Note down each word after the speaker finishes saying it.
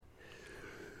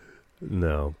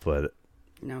No, but...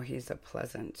 No, he's a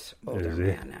pleasant older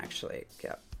man, actually.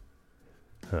 Yep.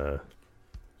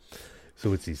 So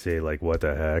what's he say, like, what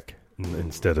the heck,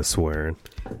 instead of swearing?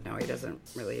 No, he doesn't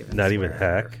really even Not swear. even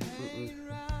heck?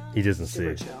 He doesn't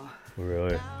Super say... chill.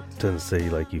 Really? Doesn't say,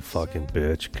 like, you fucking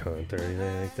bitch, cunt, or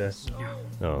anything like that?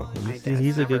 No. Oh, My dad's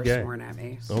he's a never good guy. sworn at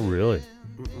me. Oh, really?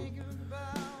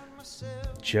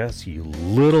 Jess, you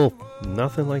little...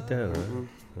 Nothing like that, right?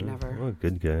 Never. Oh,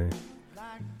 good guy.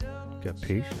 Got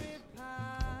patience.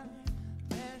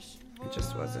 It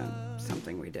just wasn't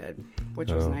something we did,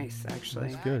 which was nice, actually.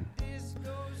 That's good.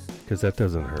 Because that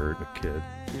doesn't hurt a kid.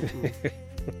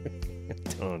 I'm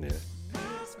telling you.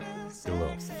 You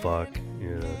little fuck,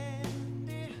 you know.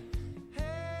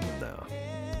 No.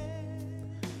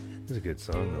 It's a good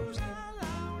song, though.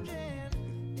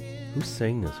 Who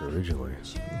sang this originally?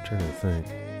 I'm trying to think.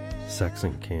 Sex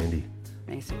and Candy.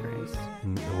 Macy Grace.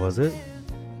 Was it?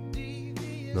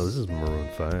 No, this is Maroon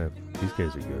 5. These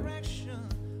guys are good.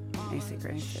 Macy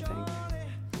Grace, I think.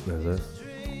 Is it?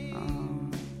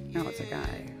 No, it's a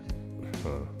guy.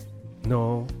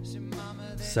 No.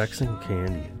 Sex and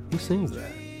Candy. Who sings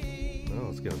that? Oh,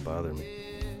 it's gonna bother me.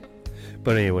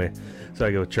 But anyway, so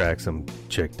I go track some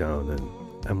chick down, and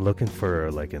I'm looking for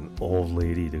like an old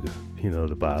lady to,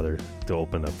 to bother to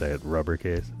open up that rubber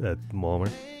case at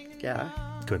Walmart. Yeah.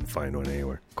 Couldn't find one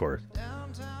anywhere, of course.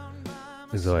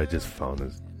 And so I just found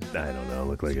this, I don't know,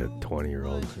 looked like a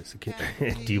 20-year-old. I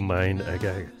said, do you mind? I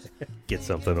gotta get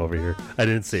something over here. I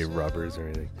didn't say rubbers or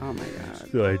anything. Oh my God.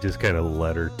 So I just kind of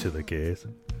led her to the case.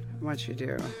 What'd she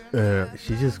do?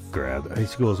 She just grabbed.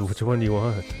 She goes, "Which one do you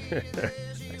want?"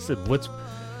 I said, "What's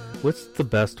the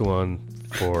best one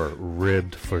for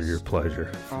ribbed for your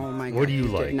pleasure?" Oh my God! What do you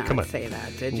like? Did not Come on. say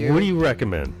that, did you? What do you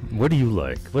recommend? What do you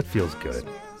like? What feels good?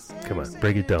 Come on,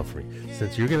 break it down for me.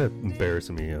 Since you're gonna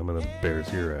embarrass me, I'm gonna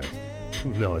embarrass your ass.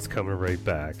 No, it's coming right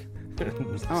back.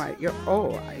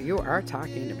 You are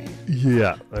talking to me.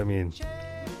 Yeah, I mean,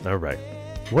 all right.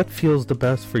 What feels the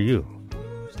best for you?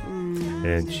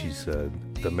 And she said,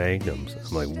 the Magnums.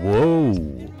 I'm like,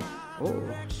 whoa. Oh.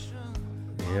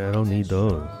 Yeah, I don't need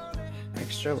those.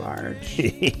 Extra large.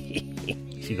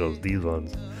 She goes, these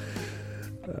ones.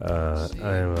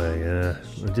 I'm like,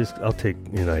 I'll take,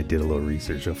 I did a little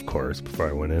research, of course, before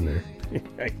I went in there.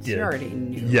 I did. You already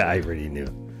knew. Yeah, I already knew.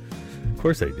 Of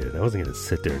course I did. I wasn't going to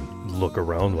sit there and look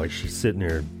around while she's sitting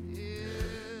there.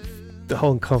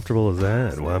 How uncomfortable is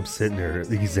that? Well, I'm sitting there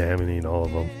examining all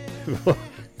of them.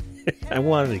 I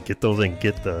wanted to get those and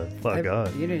get the fuck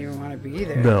on. You didn't even want to be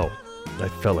there. No. I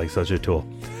felt like such a tool.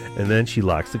 And then she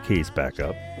locks the case back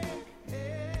up.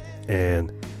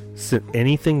 And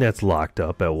anything that's locked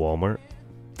up at Walmart,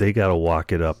 they got to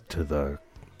walk it up to the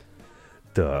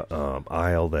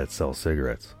aisle that sells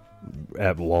cigarettes.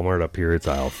 At Walmart up here, it's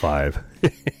aisle 5.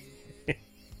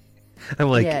 I'm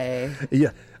like, yay.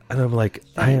 Yeah. And I'm like,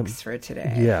 Thanks for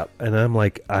today. Yeah. And I'm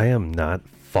like, I am not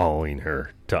following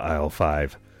her to aisle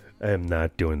 5. I am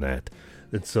not doing that.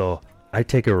 And so I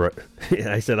take a right.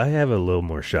 I said, I have a little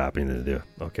more shopping to do.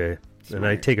 Okay. Smart. And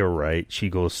I take a right. She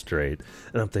goes straight.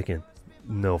 And I'm thinking,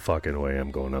 no fucking way I'm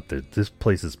going up there. This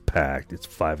place is packed. It's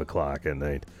 5 o'clock at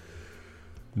night.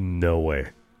 No way.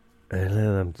 And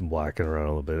then I'm walking around a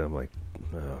little bit. I'm like,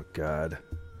 oh God,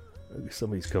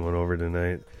 somebody's coming over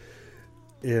tonight.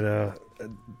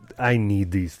 I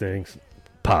need these things.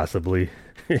 Possibly.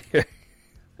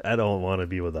 I don't want to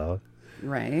be without.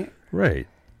 Right. Right.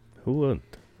 Who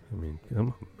wouldn't? I mean,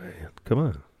 come on, man. Come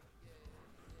on.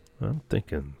 I'm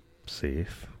thinking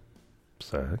safe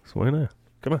sex. Why not?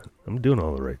 Come on. I'm doing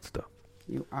all the right stuff.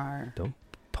 You are. Don't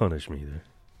punish me there.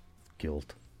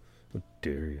 Guilt. How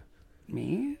dare you?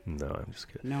 Me? No, I'm just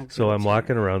kidding. No. So I'm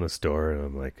walking around the store and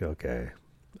I'm like, okay.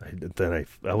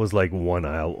 I was like one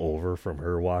aisle over from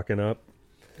her walking up.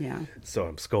 Yeah. So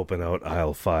I'm scoping out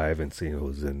aisle 5 and seeing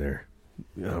who's in there.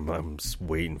 I'm just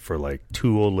waiting for like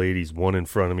 2 old ladies, one in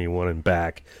front of me, one in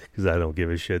back, because I don't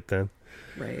give a shit then.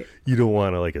 Right. You don't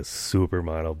want like a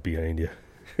supermodel behind you.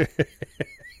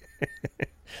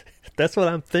 That's what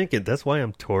I'm thinking. That's why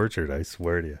I'm tortured, I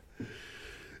swear to you.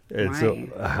 And why? So,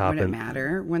 would it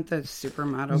matter? Wouldn't the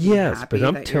supermodel be yes, happy but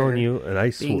I'm that telling you're you, and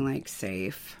I being like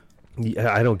safe?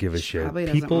 Yeah, I don't give a shit.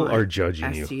 People are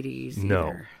judging you. STDs no,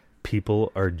 either.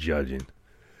 People are judging.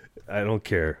 I don't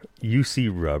care. You see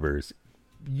rubbers,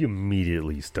 you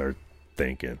immediately start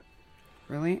thinking.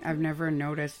 Really? I've never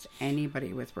noticed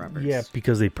anybody with rubbers. Yeah,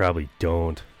 because they probably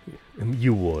don't.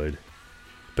 You would.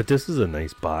 But this is a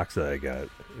nice box that I got.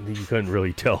 You couldn't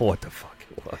really tell what the fuck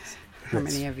it was. How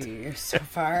many have you used so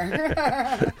far?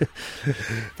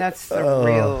 That's the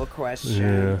real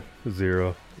question. Yeah,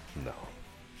 0. No.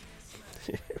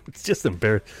 It's just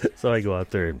embarrassing. So I go out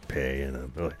there and pay, and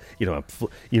I'm like,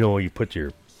 you put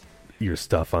your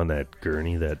stuff on that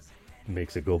gurney that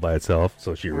makes it go by itself.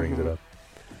 So she rings it up.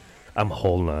 I'm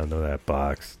holding on to that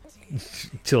box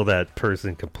till that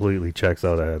person completely checks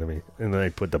out ahead of me, and then I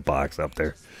put the box up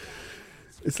there.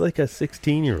 It's like a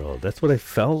 16-year-old. That's what I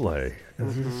felt like.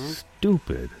 This is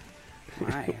stupid.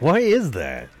 Why? Why is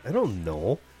that? I don't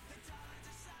know.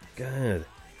 God,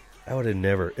 I would have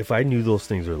never. If I knew those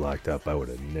things were locked up, I would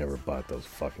have never bought those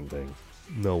fucking things.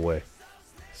 No way.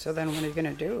 So then what are you going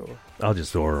to do? I'll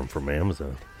just order them from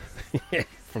Amazon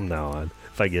from now on.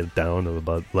 If I get down to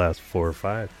about the last 4 or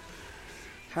 5.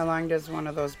 How long does one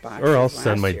of those boxes Or I'll last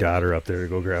send my you? daughter up there to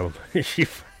go grab them.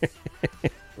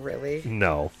 Really?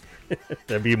 No.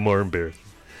 That'd be more embarrassing.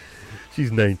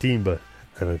 She's 19, but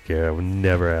I don't care. I would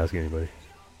never ask anybody.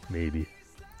 Maybe.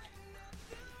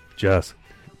 Jess.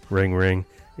 Ring, ring.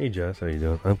 Hey, Jess, how you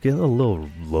doing? I'm getting a little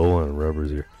low on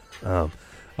rubbers here.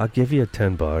 I'll give you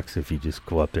 $10 if you just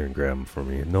go up there and grab them for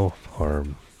me. No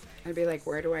harm. I'd be like,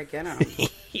 where do I get them?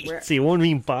 See, it won't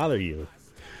even bother you.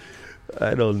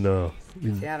 I don't know.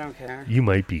 See, I don't care. You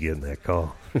might be getting that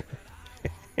call.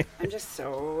 I'm just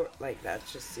so, like, that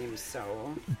just seems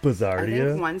so... Bizarre I to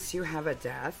think you? once you have a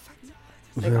death,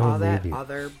 like, Well, all that maybe.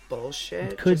 other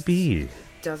bullshit Could just be.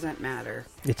 doesn't matter.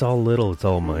 It's all little. It's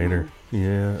all minor.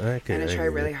 Yeah, okay. And I try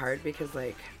really hard because,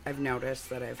 like, I've noticed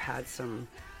that I've had some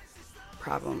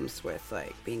problems with,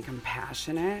 like, being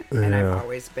compassionate. And I've Yeah.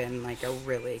 always been, like, a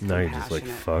really Now you're compassionate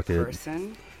just like, fuck it.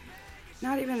 person.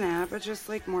 Not even that, but just,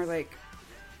 like, more like,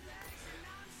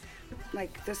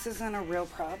 this isn't a real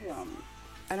problem.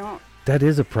 I don't... That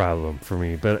is a problem for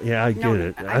me, but yeah, I get No,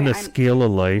 it. I On mean, the scale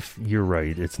of life, you're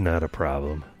right. It's not a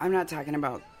problem. I'm not talking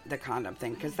about the condom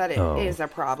thing because that Oh. is a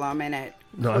problem and it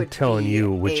No, could I'm telling be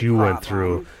you what a you went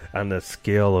through problem. on the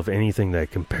scale of anything that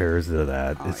compares to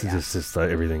that. Oh, It's yeah. just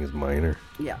everything is minor.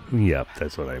 Yeah, Yep,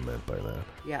 that's what I meant by that.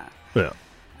 yeah. Yeah.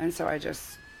 And so I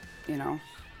just,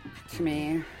 to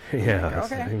me, Yeah, like,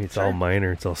 it's- okay, I mean, it's sure. all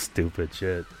minor. It's all stupid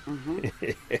shit. Mm-hmm.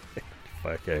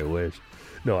 Fuck, I wish.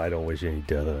 No, I don't wish any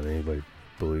death on anybody.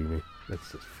 Believe me,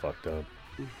 that's just fucked up.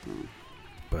 Mm-hmm.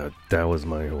 But that was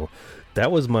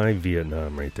my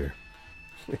Vietnam right there.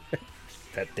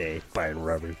 That day buying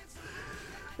rubbers.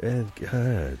 And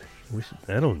God,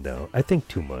 I don't know. I think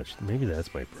too much. Maybe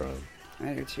that's my problem.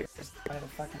 I do too. Just buy the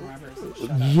fucking rubbers and shut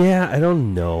up. Yeah, I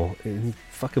don't know. And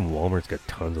fucking Walmart's got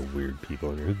tons of weird people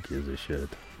in there. Who gives a shit?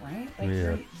 Right? Yeah.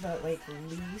 You're the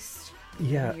least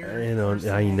Yeah, weird I know. person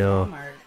I at know. Walmart.